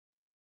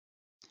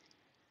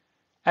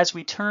As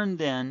we turn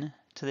then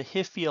to the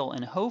hiphil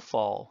and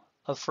hofal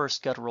of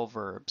first guttural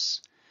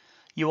verbs,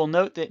 you will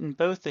note that in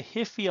both the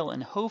hiphil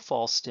and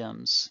hofal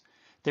stems,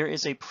 there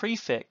is a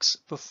prefix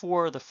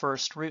before the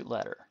first root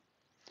letter,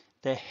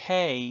 the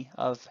he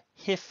of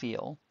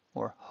hiphil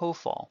or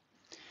hofal.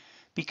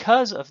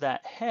 Because of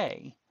that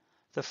he,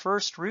 the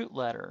first root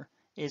letter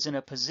is in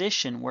a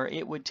position where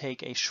it would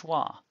take a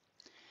schwa.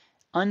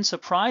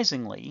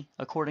 Unsurprisingly,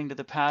 according to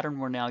the pattern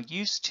we're now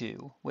used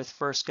to with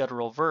first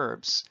guttural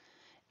verbs,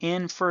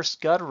 in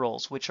first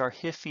gutturals which are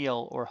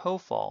hiphil or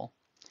hofal,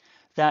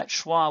 that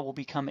schwa will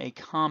become a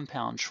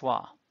compound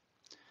schwa.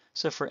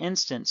 So for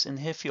instance, in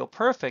the hiphil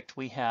perfect,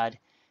 we had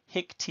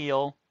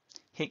hiktil,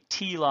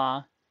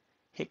 hiktila,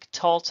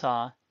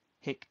 hiktalta,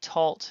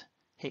 hiktalt,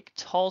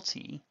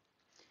 hiktalti,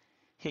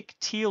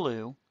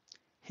 hiktilu,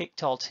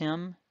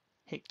 hiktaltim,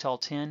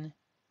 hiktaltin,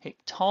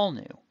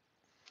 hiktalnu.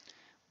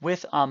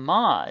 With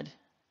amad,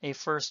 a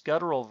first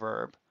guttural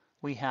verb,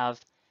 we have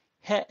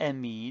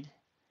he'emid,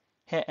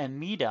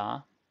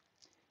 he'emida,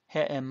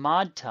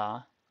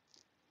 he'emadta,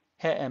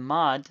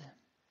 he'emad,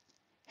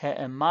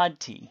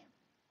 he'emadti,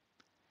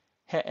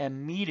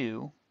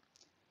 he'emidu,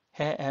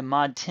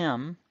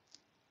 he'emadtim,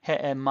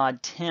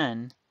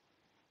 he'emadten,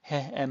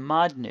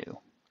 he'emadnu.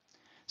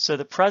 So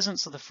the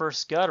presence of the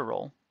first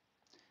guttural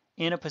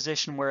in a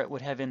position where it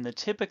would have in the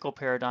typical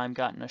paradigm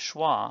gotten a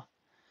schwa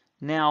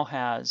now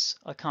has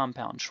a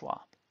compound schwa.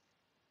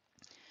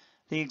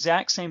 The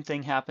exact same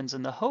thing happens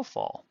in the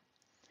hofal.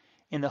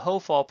 In the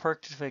hofal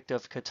perfect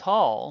of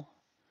katal,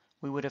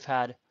 we would have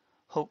had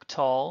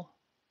hoktal,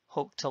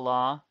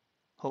 hoktala,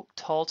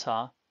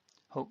 hoktalta,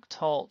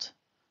 hoktalt,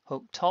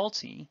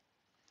 hoktalti,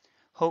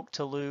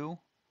 hoktalu,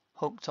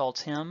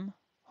 hoktaltim,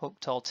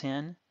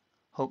 hoktaltin,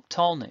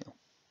 hoktalnu.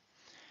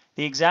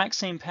 The exact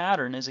same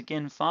pattern is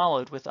again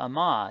followed with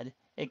amad,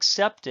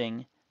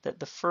 excepting that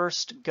the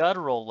first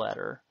guttural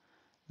letter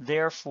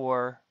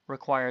therefore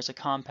requires a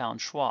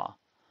compound schwa.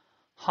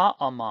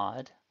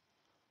 Ha'amad,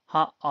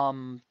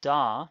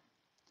 ha'amda,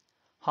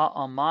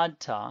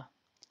 ha'amadta,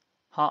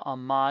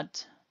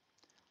 ha'amat,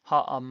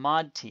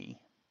 ha'amadti,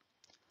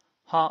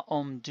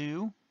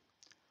 ha'omdu,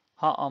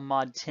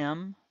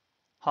 ha'amadtim,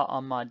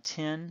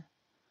 ha'amadtin,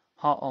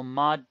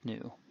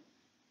 ha'amadnu.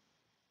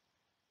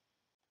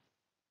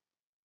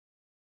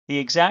 The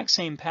exact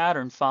same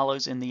pattern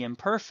follows in the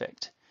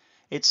imperfect.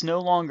 It's no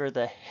longer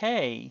the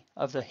he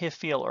of the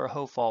hiphil or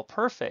hofal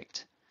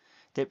perfect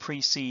that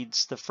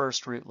precedes the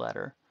first root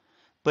letter,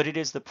 but it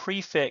is the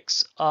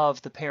prefix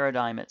of the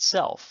paradigm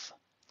itself.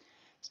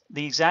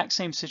 The exact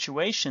same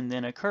situation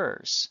then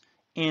occurs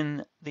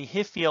in the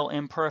hiphil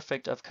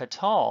imperfect of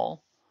katal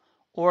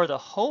or the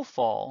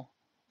hofal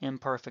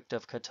imperfect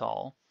of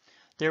katal.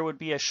 There would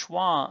be a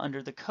schwa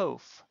under the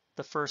kof,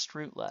 the first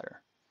root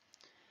letter.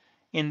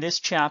 In this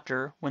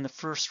chapter, when the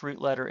first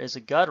root letter is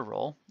a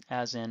guttural,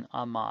 as in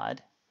amad,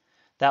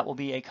 that will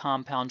be a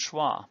compound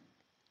schwa.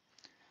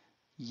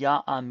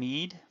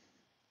 Ya'amid,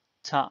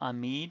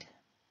 ta'amid,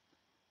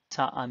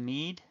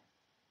 ta'amid,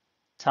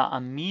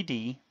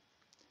 ta'amidi,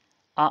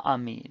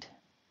 a'amid.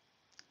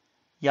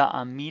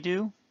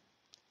 Ya'amidu,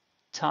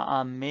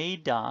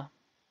 ta'ameda,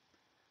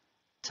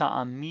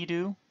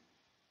 ta'amidu,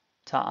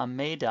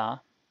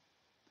 ta'ameda,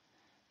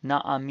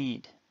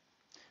 na'amid.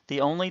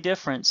 The only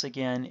difference,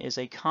 again, is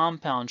a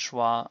compound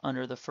schwa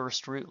under the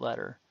first root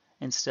letter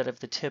instead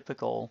of the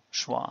typical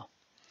schwa.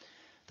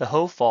 The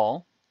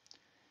hofal,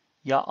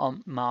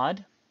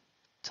 ya'amad,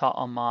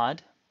 ta'amad,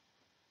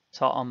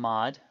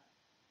 ta'amad,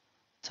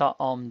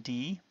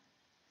 ta'amdi,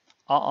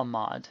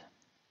 a'amad,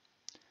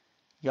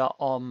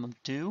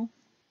 ya'amdu,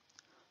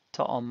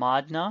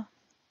 ta'amadna,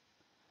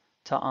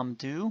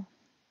 ta'amdu,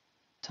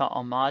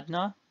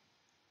 ta'amadna,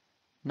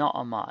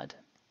 na'amad.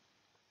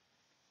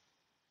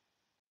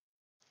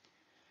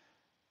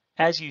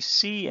 As you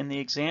see in the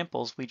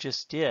examples we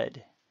just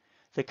did,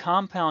 the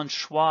compound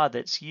schwa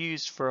that's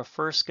used for a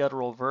first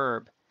guttural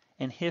verb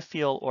in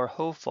hiphil or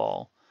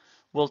hofal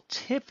will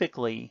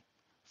typically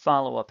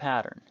follow a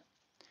pattern.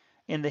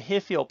 In the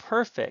hiphil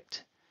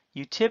perfect,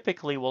 you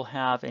typically will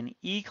have an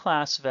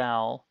E-class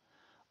vowel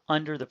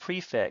under the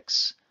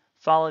prefix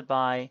followed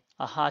by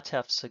a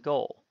hatef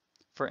sagol.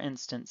 For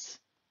instance,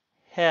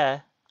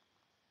 he,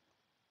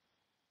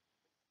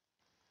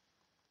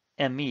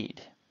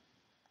 emid.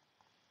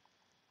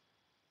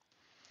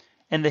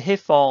 In the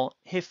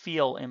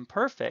hiphil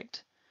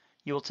imperfect,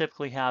 you will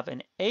typically have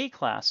an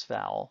A-class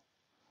vowel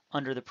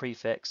under the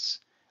prefix,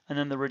 and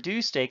then the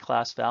reduced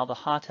A-class vowel, the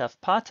hatef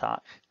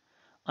patak,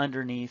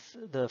 underneath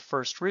the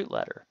first root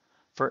letter.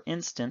 For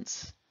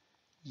instance,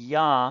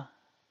 ya,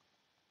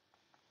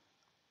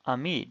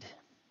 amid.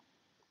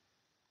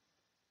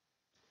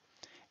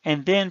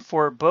 And then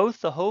for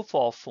both the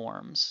hofal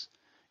forms,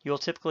 you'll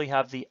typically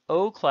have the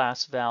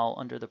O-class vowel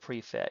under the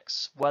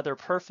prefix, whether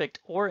perfect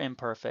or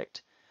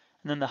imperfect,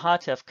 and then the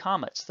hatef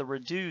kametz, the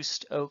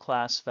reduced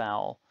O-class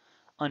vowel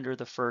under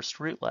the first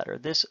root letter.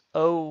 This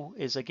O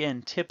is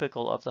again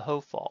typical of the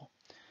hofal.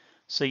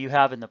 So you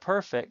have in the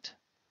perfect,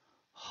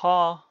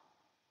 ha,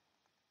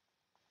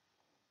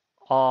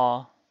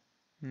 a,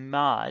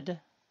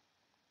 mad,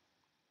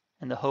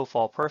 in the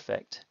Hofal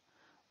perfect.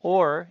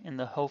 Or in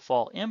the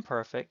Hofal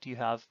imperfect, you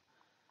have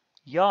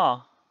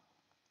Ya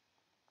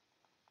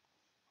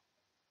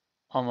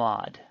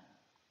Amad.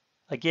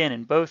 Again,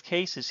 in both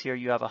cases here,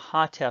 you have a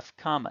Hatef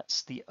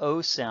Kametz, the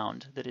O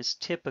sound that is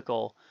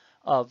typical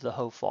of the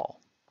Hofal.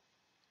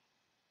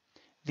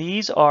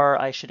 These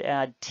are, I should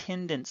add,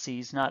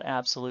 tendencies, not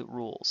absolute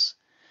rules.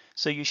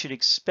 So you should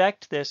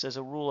expect this as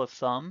a rule of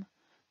thumb,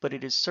 but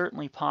it is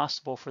certainly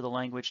possible for the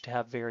language to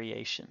have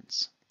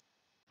variations.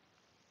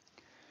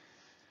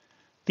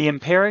 The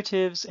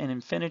imperatives and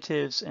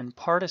infinitives and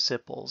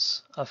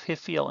participles of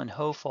Hiphil and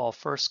Hofal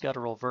first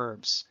guttural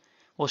verbs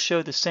will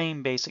show the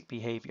same basic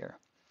behavior.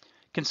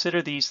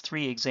 Consider these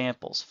three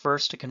examples.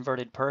 First, a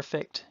converted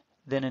perfect,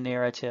 then a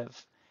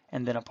narrative,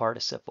 and then a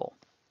participle.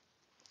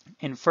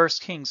 In 1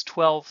 Kings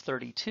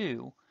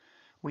 12:32,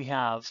 we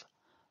have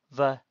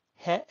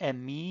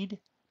V'he'emid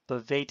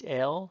b'veit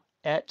el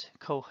et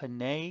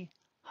kohanei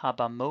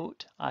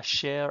habamot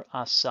asher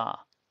asa.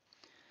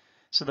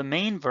 So the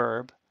main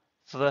verb,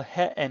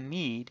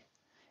 V'he'emid,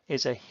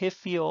 is a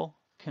Hiphil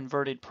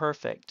converted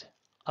perfect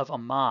of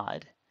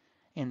amad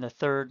in the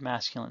third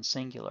masculine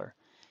singular.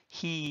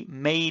 He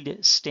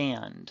made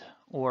stand,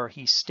 or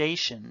he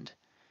stationed,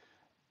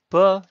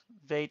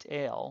 b'veit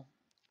el,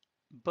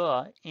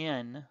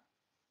 in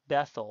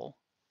Bethel,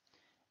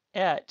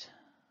 et,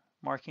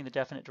 marking the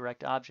definite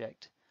direct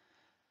object,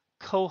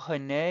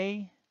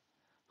 kohanei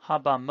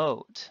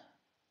habamot,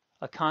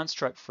 a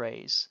construct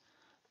phrase,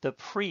 the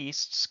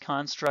priests,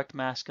 construct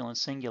masculine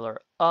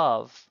singular,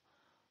 of,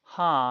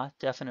 ha,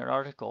 definite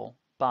article,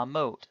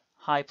 bamot,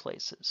 high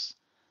places,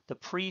 the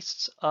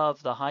priests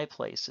of the high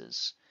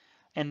places.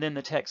 And then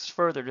the text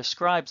further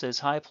describes those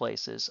high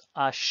places,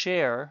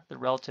 asher, the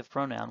relative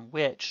pronoun,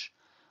 which,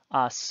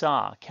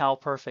 asa, cal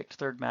perfect,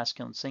 third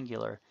masculine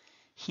singular,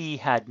 he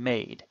had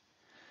made.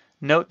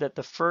 Note that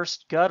the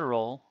first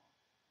guttural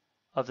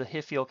of the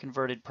Hiphil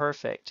converted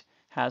perfect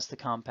has the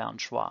compound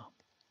schwa.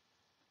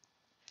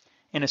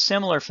 In a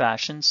similar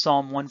fashion,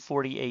 Psalm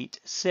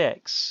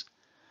 148:6,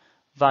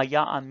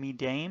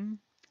 Vaya'amidem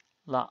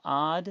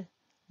la'ad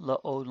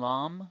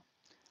la'olam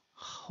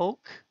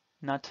chok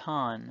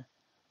natan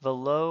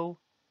velo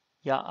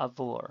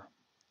ya'avor.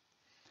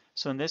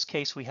 So in this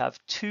case, we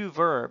have two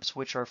verbs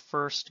which are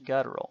first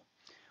guttural.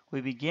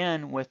 We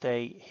begin with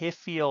a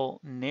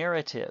Hiphil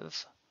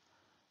narrative,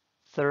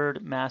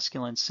 third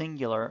masculine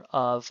singular,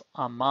 of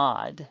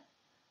amad,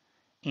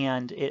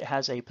 and it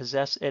has a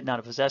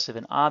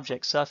an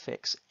object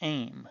suffix,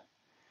 aim,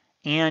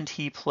 and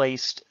he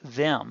placed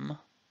them.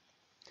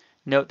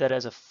 Note that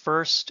as a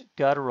first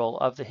guttural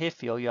of the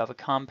Hiphil, you have a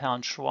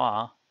compound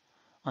schwa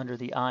under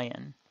the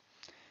ayin.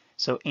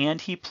 So, and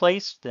he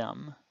placed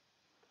them,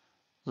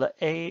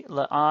 la'ad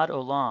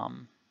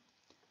olam,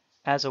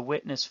 as a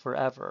witness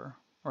forever,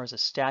 or as a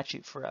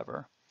statute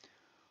forever.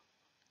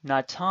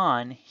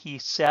 Natan, he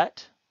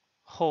set,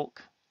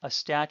 chok, a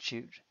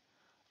statute,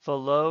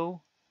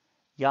 velo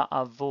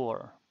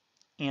ya'avor,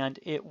 and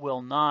it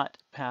will not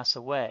pass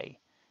away.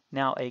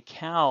 Now a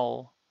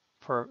cal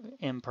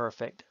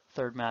imperfect,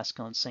 third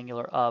masculine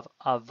singular, of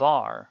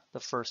avar, the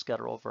first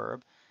guttural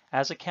verb,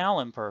 as a cal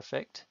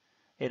imperfect,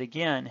 it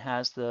again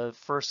has the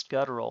first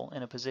guttural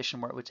in a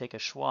position where it would take a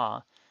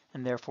schwa,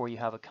 and therefore you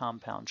have a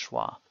compound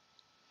schwa.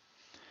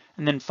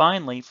 And then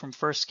finally, from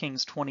 1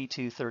 Kings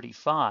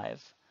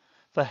 22:35,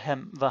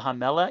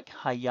 V'hamelech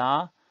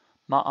haya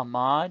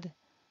ma'amad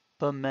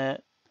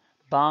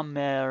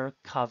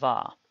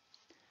b'merkava.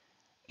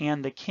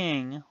 And the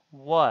king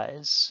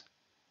was,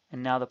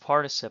 and now the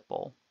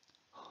participle,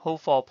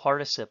 Hofal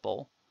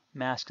participle,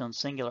 masculine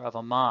singular of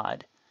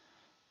amad,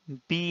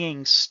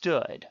 being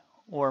stood,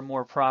 or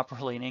more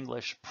properly in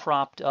English,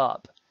 propped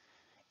up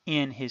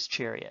in his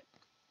chariot.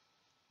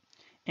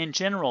 In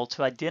general,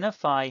 to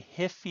identify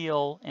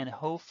Hiphil and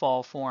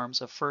Hofal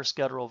forms of first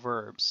guttural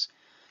verbs,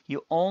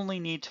 you only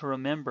need to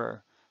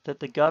remember that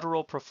the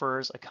guttural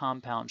prefers a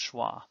compound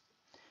schwa.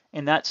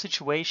 In that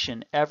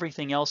situation,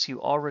 everything else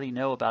you already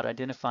know about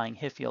identifying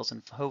Hiphils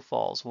and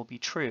Hofals will be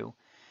true,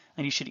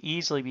 and you should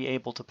easily be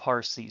able to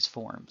parse these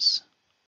forms.